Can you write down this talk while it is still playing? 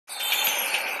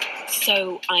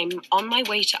So I'm on my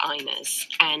way to Ina's,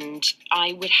 and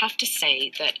I would have to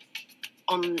say that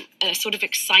on a sort of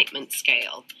excitement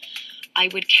scale, I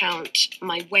would count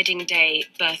my wedding day,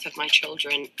 birth of my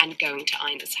children, and going to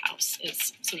Ina's house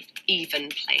as sort of even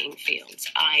playing fields.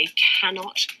 I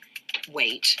cannot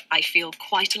wait. I feel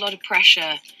quite a lot of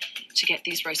pressure to get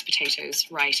these roast potatoes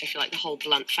right. I feel like the whole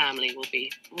Blunt family will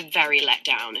be very let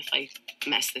down if I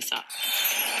mess this up.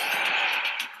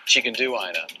 She can do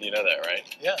Ina. You know that, right?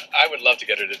 Yeah. I would love to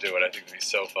get her to do it. I think it would be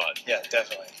so fun. Yeah,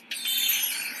 definitely.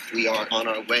 We are on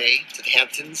our way to the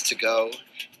Hamptons to go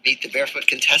meet the Barefoot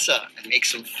Contessa and make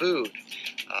some food.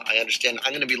 I understand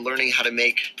I'm going to be learning how to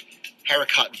make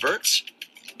haricot verts.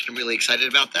 I'm really excited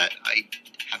about that. I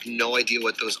have no idea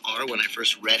what those are. When I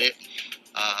first read it,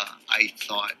 I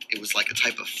thought it was like a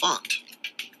type of font.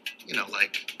 You know,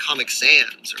 like Comic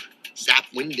Sans or Zap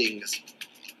Windings.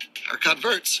 Haricot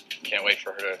verts. Can't wait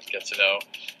for her to get to know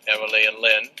Emily and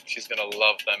Lynn. She's going to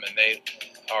love them, and they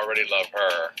already love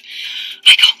her.